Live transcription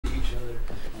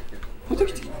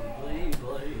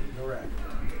No rack.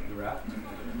 The wrap?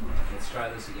 Let's try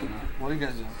this again, huh? What are you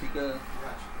guys doing? Pika.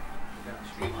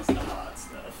 He wants the hot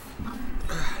stuff.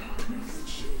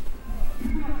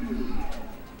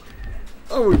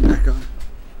 Oh, we're back on.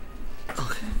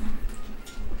 Okay.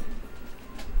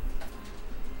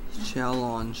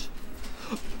 Challenge.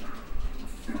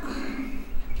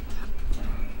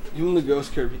 Give him the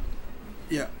ghost, Kirby.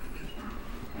 Yeah.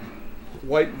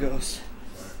 White ghost.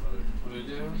 What do we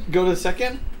do? Go to the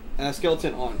second and a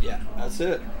skeleton on. Yeah, that's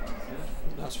it.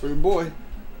 That's for your boy.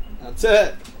 That's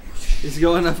it. He's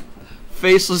going to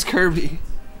faceless Kirby.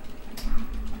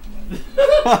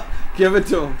 Give it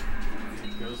to him.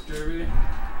 Ghost Kirby?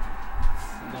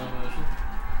 No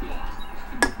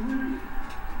motion.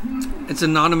 It's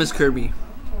anonymous Kirby.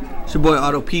 It's your boy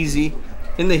Auto Peasy.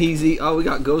 In the Heezy. Oh, we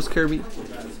got Ghost Kirby.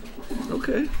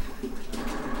 Okay.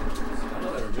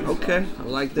 Okay, I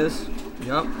like this.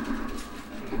 Yup.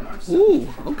 Ooh,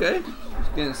 okay. It's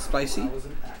getting spicy.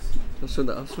 Goes for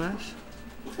the up smash.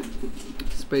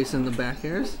 Space in the back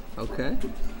airs. Okay.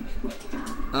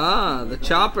 Ah, the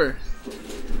chopper.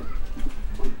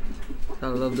 I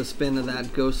love the spin of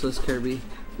that ghostless Kirby.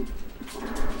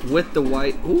 With the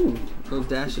white. Ooh, little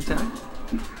dash attack.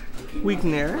 Weak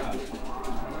Nair.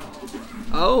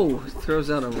 Oh, throws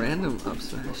out a random up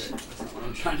smash.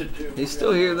 I'm trying to do. He's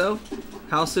still here though.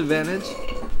 House advantage.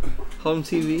 Home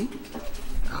TV.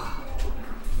 Oh.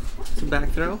 It's a back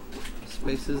throw.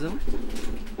 Spaces him.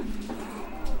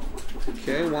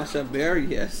 Okay, watch that bear.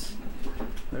 Yes.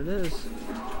 There it is.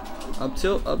 Up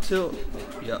tilt, up tilt.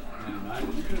 Yep.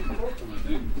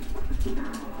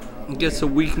 He gets a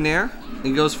weak nair.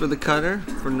 He goes for the cutter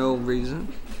for no reason.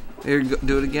 Here,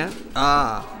 do it again.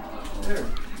 Ah.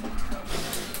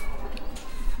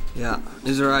 Yeah,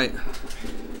 he's right.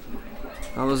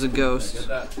 That was a ghost.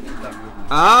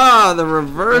 Ah, the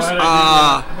reverse.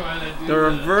 Ah, the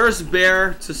reverse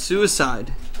bear to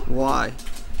suicide. Why?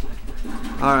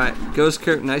 All right, Ghost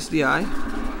Kirk, nice DI.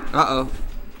 Uh-oh.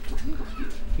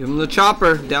 Give him the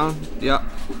chopper down. Yep.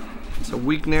 It's a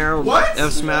weak narrow. What?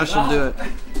 F smash will do it.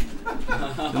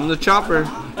 Give him the chopper.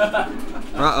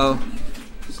 Uh-oh.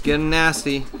 It's getting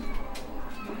nasty.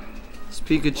 This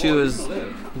Pikachu is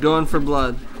going for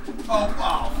blood. Oh,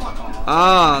 wow, fuck off.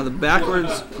 Ah, the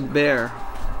backwards bear.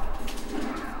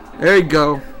 There you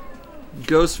go.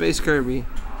 Ghostface Kirby.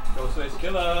 Ghostface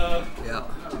killer. Yeah.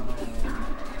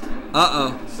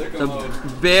 Uh-oh.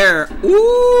 The bear.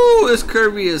 Ooh, this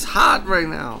Kirby is hot right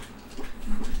now.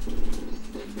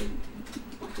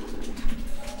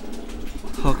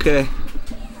 Okay.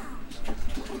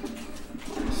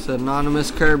 It's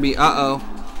anonymous Kirby. Uh-oh.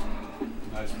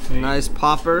 Nice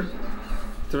popper.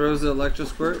 Throws the electro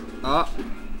squirt. Ah.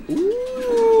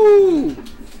 Ooh.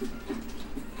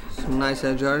 Some nice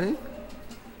edge guarding.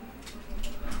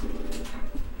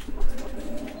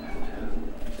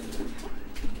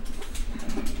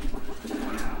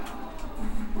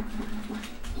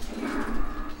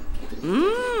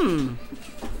 Mmm.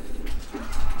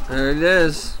 There it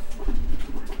is.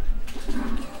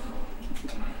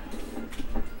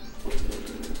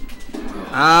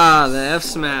 Ah, the F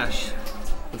smash.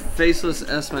 The faceless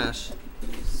S smash.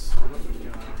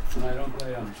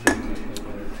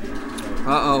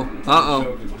 Uh-oh.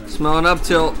 Uh-oh. Smell an up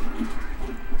tilt.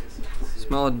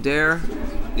 Smell a dare.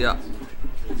 Yeah.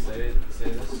 Say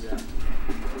this. Yeah.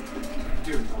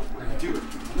 Do it. Do it.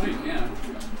 No, you can.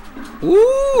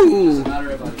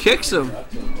 Ooh! Kicks him.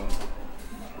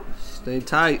 Stay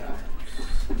tight.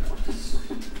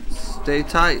 Stay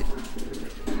tight.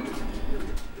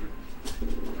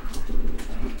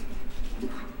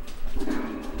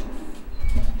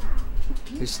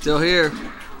 He's still here.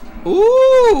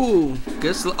 Ooh!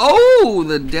 Guess. Oh,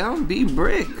 the down B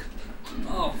brick.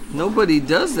 Oh. Nobody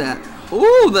does that.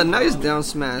 Ooh, the nice down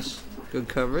smash. Good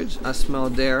coverage. I smell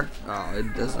dare. Oh,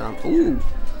 it does not. Ooh,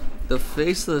 the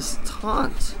faceless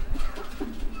taunt.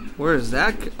 Where is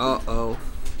that? Uh-oh.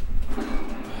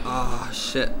 Ah, oh,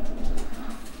 shit.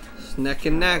 It's neck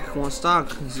and neck. One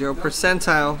stock. 0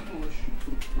 percentile.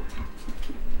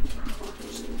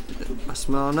 I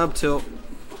smell an up tilt.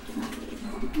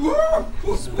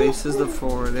 Spaces the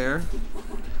forward air.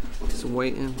 Just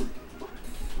waiting.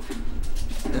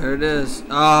 There it is.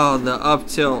 Oh, the up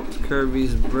tilt.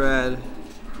 Kirby's bread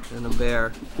and a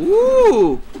bear.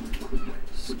 Ooh!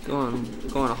 It's going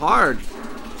hard.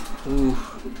 Ooh.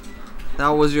 That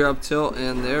was your up tilt,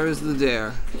 and there's the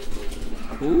dare.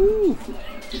 Ooh.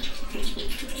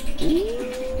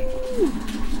 Ooh.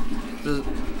 The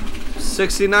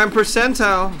 69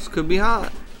 percentile. This could be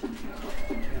hot.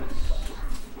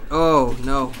 Oh,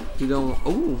 no. You don't.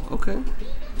 Oh, okay.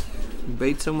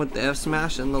 baits him with the F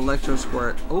smash and the electro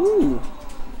squirt. Ooh,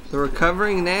 the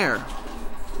recovering there.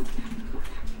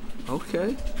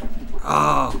 Okay.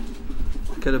 Oh,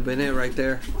 could have been it right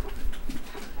there.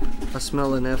 I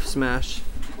smell an F smash.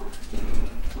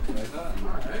 Like that?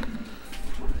 Alright.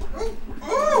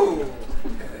 Oh!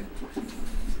 Okay.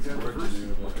 That's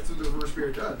what the reverse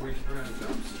bear does. We can run out of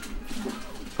jumps.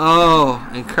 Oh,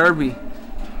 and Kirby.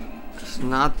 It's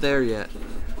not there yet.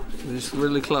 We're just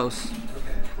really close.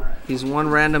 Okay, alright. He's one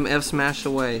random F smash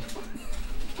away.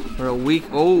 Or a weak.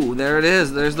 Oh, there it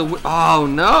is. There's the. Oh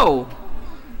no!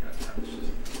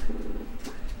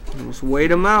 Just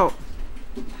wait him out.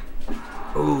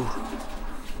 Ooh.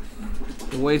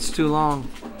 The wait's too long.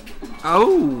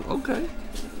 Oh, okay.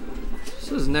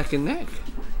 This is neck and neck.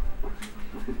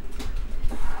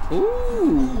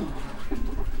 Ooh.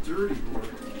 Dirty boy.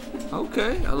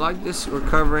 Okay, I like this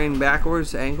recovering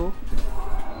backwards angle.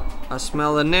 I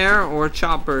smell a nair or a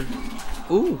chopper.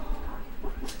 Ooh.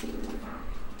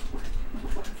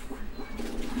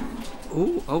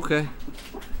 Ooh, okay.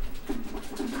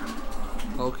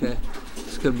 Okay.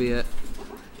 This could be it.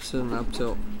 It's an up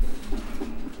tilt.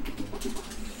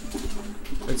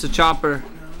 It's a chopper.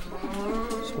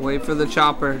 Just wait for the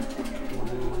chopper.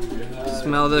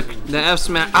 Smell the F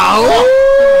smash.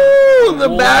 Oh! The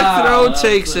back throw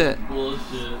takes it.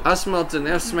 Bullshit. I smelt an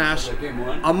F smash Game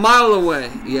one? a mile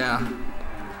away. Yeah.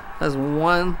 That's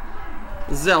one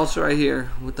Zelch right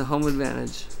here with the home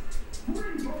advantage.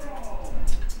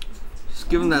 Just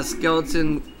give him that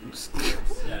skeleton.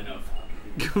 Yeah, no.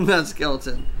 Give him that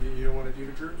skeleton. You don't want to do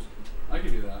the curves? I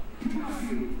can do that.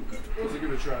 Let's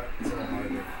give it a try. It's a little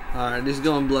harder. Alright, he's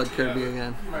going blood Kirby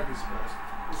again. You might be surprised.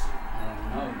 We'll see.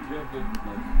 Oh, you have good,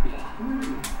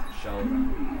 like, shell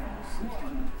around.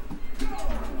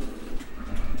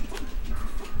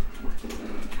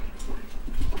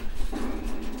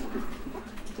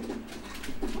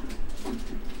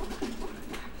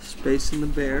 Spacing the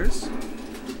bears.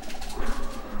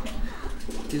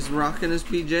 He's rocking his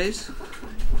PJs.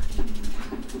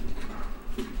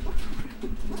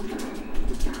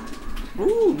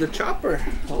 Ooh, the chopper.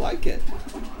 I like it.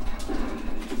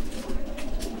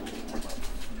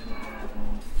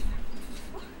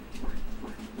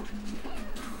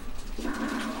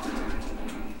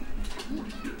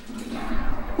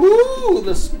 Ooh,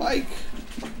 the spike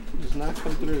does not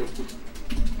come through.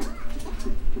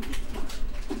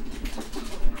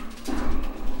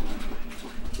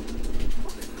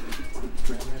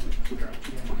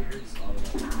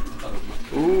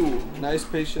 Ooh, nice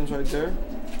patience right there.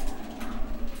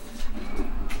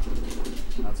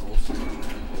 That's also starting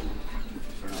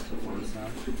out the forward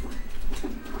smash.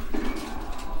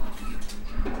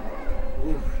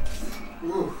 Ooh.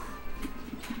 Ooh.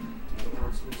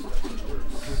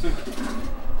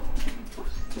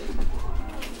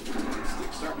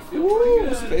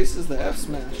 Ooh, spaces the F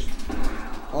smash.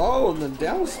 Oh, the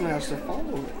down smash to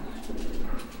follow it.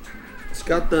 It's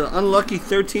got the unlucky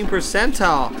 13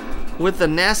 percentile with the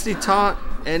nasty taunt,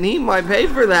 and he might pay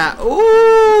for that.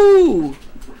 Ooh!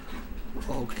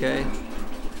 Okay.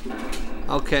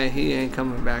 Okay, he ain't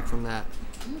coming back from that.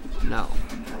 No.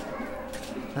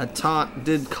 That taunt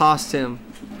did cost him.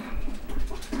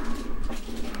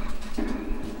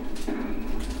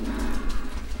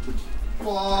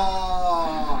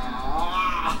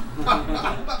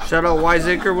 Shout out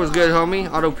Wiseacre was good,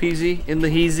 homie. Auto Peasy in the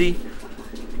Heezy.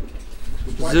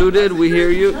 Zooted, we hear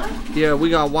you. Yeah, we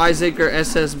got Wiseacre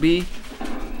SSB.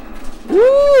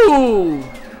 Woo!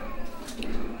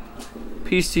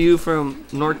 Peace to you from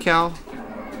NorCal,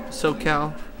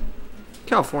 SoCal,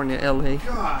 California, LA.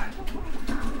 God.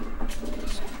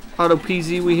 Auto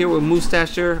PZ, we here with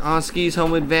Mustacher, Onski's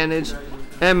home advantage,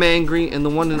 M Angry, and the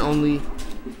one and only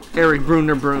Eric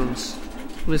Bruner Bruns.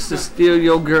 Mr. Steal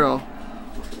Your Girl.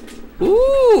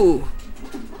 Ooh!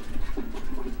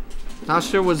 Not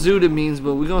sure what Zooted means,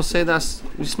 but we're gonna say that's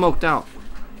we smoked out.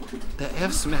 The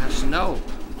F smash, no.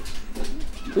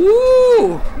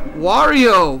 Ooh!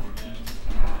 Wario!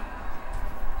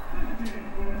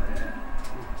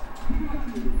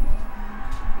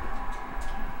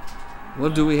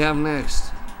 What do we have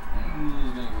next?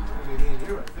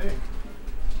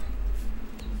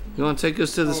 You want to take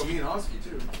us to the... Oh, me and Onski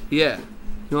too. Yeah.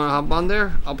 You want to hop on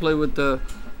there? I'll play with the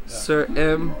Sir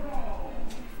M.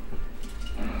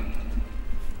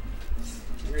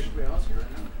 We should play Onski right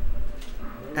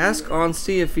now. Ask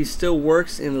Onski if he still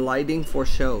works in lighting for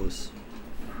shows.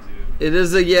 It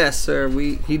is a yes, sir.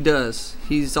 He does.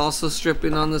 He's also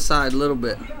stripping on the side a little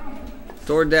bit.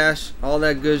 DoorDash, all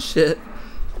that good shit.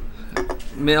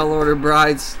 Mail order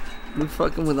brides. We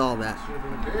fucking with all that.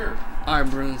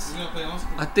 Alright, Bruns.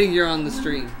 I think you're on the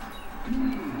stream.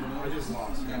 I just lost.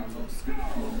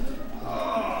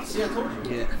 See, I told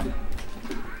you. Yeah.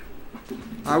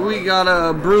 Alright, we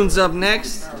got Bruins up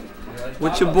next.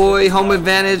 With your boy, Home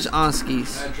Advantage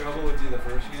Onskis. I had trouble with you the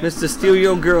first game. Mr. Steal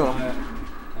Your Girl.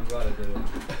 I'm glad I did it.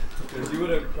 Because you would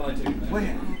have probably taken that.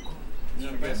 Wait.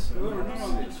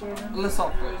 Let's all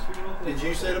play. Did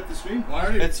you set up the stream?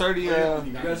 It's already, You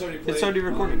guys already played? it's already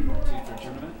recorded. Do you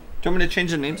want me to change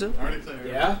the names up?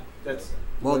 Yeah? That's...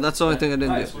 Well, that's the only thing I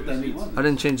didn't That's do. what that means. I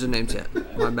didn't change the names yet.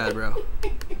 My bad, bro.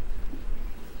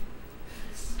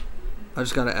 I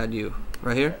just gotta add you.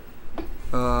 Right here?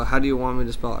 How do you want me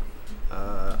to spell it?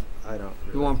 I don't.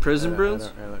 You want Prison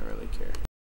Bruins? I don't really care.